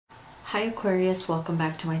Hi Aquarius, welcome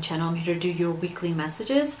back to my channel. I'm here to do your weekly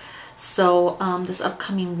messages. So this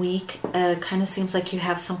upcoming week kind of seems like you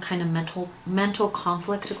have some kind of mental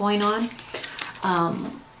conflict going on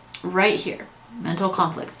right here. Mental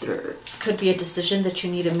conflict. There could be a decision that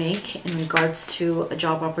you need to make in regards to a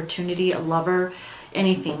job opportunity, a lover,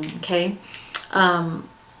 anything, okay?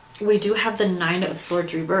 We do have the Nine of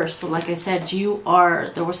Swords reversed. So like I said,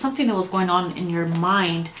 there was something that was going on in your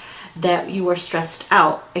mind that you were stressed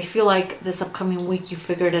out. I feel like this upcoming week you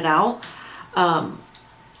figured it out.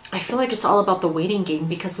 I feel like it's all about the waiting game,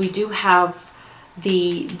 because we do have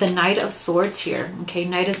the Knight of Swords here. Okay,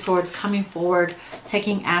 Knight of Swords coming forward,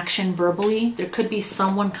 taking action verbally. There could be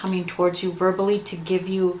someone coming towards you verbally to give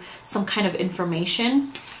you some kind of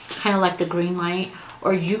information, kind of like the green light,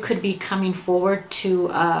 or you could be coming forward to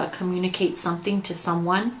communicate something to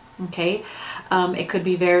someone. Okay, it could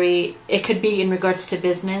be in regards to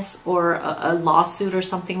business or a lawsuit or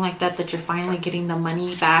something like that, that you're finally getting the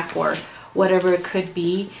money back, or whatever it could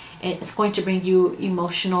be. It's going to bring you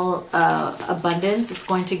emotional abundance. It's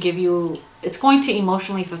going to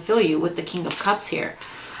emotionally fulfill you with the King of Cups here.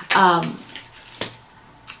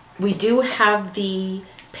 We do have the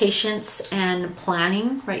patience and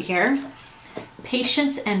planning right here.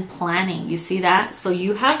 Patience and planning, you see that? So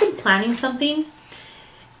you have been planning something,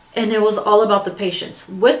 and it was all about the patience.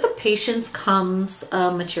 With the patience comes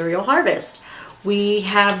a material harvest. We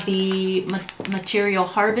have the material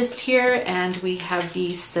harvest here, and we have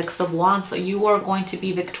the Six of Wands. So you are going to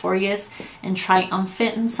be victorious and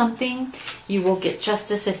triumphant in something. You will get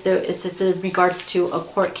justice if it's in regards to a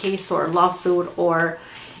court case or a lawsuit, or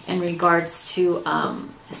in regards to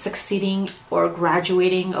succeeding or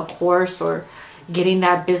graduating a course, or getting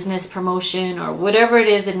that business promotion, or whatever it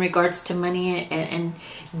is in regards to money and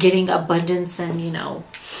getting abundance and, you know,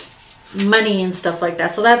 money and stuff like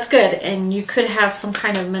that. So that's good. And you could have some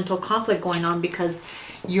kind of mental conflict going on because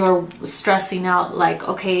you're stressing out, like,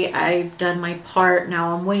 okay, I've done my part,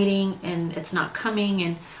 now I'm waiting and it's not coming,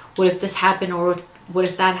 and what if this happened, or what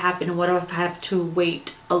if that happened, and what if I have to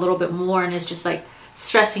wait a little bit more, and it's just like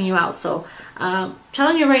stressing you out. So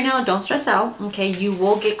telling you right now, don't stress out. Okay, you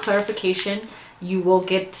will get clarification. You will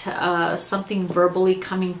get something verbally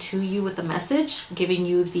coming to you with a message, giving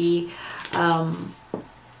you the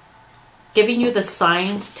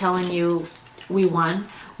signs, telling you we won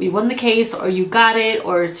the case, or you got it,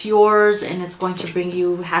 or it's yours, and it's going to bring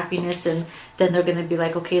you happiness. And then they're going to be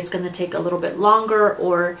like, okay, it's going to take a little bit longer,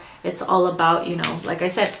 or it's all about, you know, like I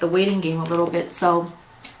said, the waiting game a little bit. So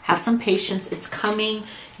have some patience. It's coming.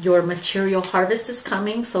 Your material harvest is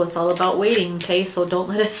coming, so it's all about waiting, okay? So don't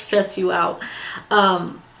let it stress you out.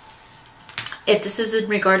 If this is in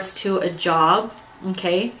regards to a job,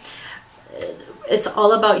 okay, it's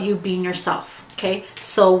all about you being yourself, okay?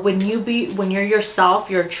 So when you're yourself,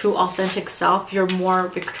 your true authentic self, you're more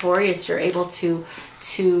victorious. You're able to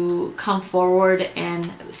come forward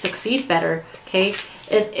and succeed better, okay?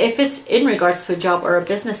 If it's in regards to a job or a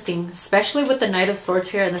business thing, especially with the Knight of Swords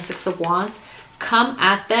here and the Six of Wands, come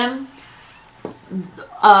at them,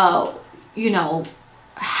 you know,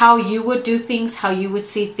 how you would do things, how you would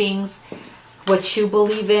see things, what you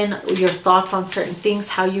believe in, your thoughts on certain things,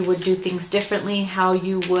 how you would do things differently, how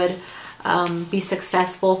you would be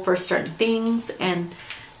successful for certain things. And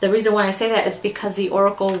the reason why I say that is because the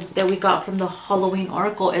oracle that we got from the Halloween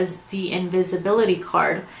oracle is the invisibility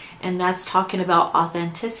card, and that's talking about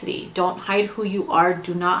authenticity. Don't hide who you are.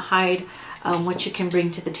 Do not hide what you can bring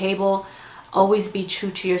to the table. Always be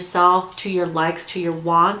true to yourself, to your likes, to your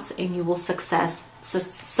wants, and you will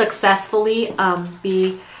successfully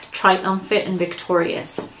be triumphant and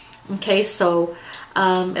victorious. Okay, so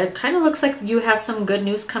it kind of looks like you have some good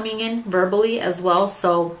news coming in verbally as well.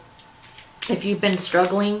 So if you've been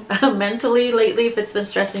struggling mentally lately, if it's been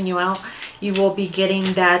stressing you out, you will be getting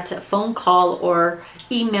that phone call or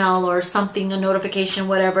email or something, a notification,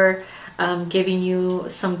 whatever, giving you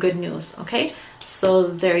some good news. Okay, so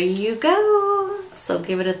there you go. So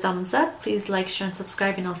give it a thumbs up. Please like, share, and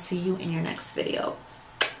subscribe, and I'll see you in your next video.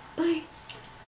 Bye.